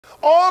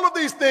All of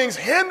these things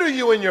hinder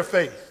you in your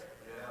faith.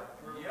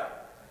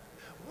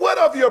 What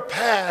of your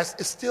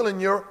past is still in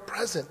your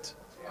present?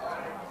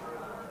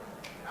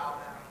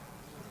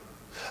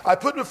 I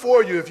put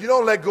before you, if you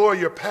don't let go of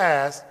your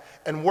past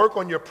and work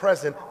on your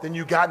present, then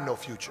you got no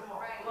future.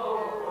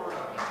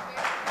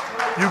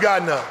 You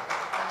got none.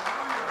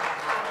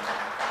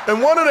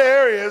 And one of the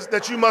areas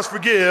that you must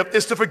forgive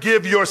is to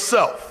forgive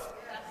yourself.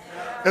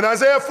 In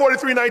Isaiah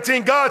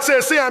 43:19, God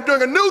says, see, I'm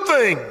doing a new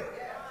thing.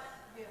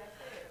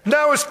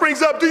 Now it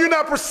springs up. Do you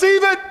not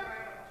perceive it?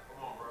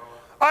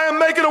 I am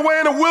making a way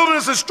in the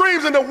wilderness and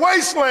streams in the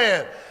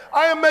wasteland.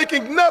 I am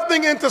making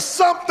nothing into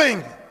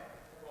something.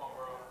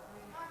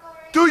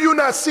 Do you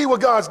not see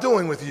what God's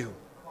doing with you?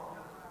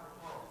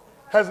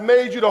 Has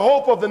made you the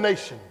hope of the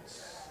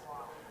nations,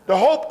 the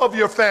hope of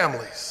your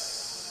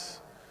families,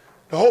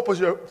 the hope of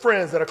your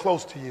friends that are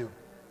close to you.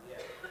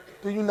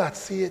 Do you not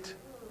see it?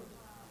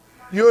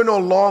 You're no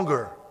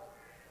longer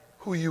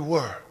who you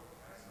were.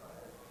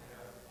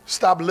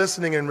 Stop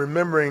listening and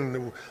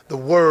remembering the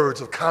words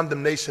of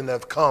condemnation that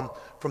have come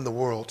from the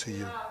world to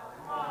you.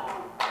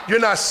 You're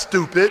not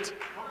stupid.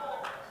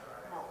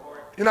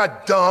 You're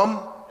not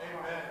dumb.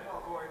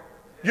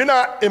 You're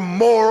not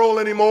immoral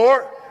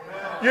anymore.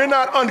 You're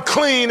not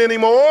unclean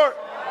anymore.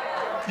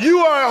 You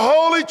are a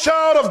holy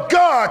child of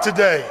God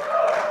today.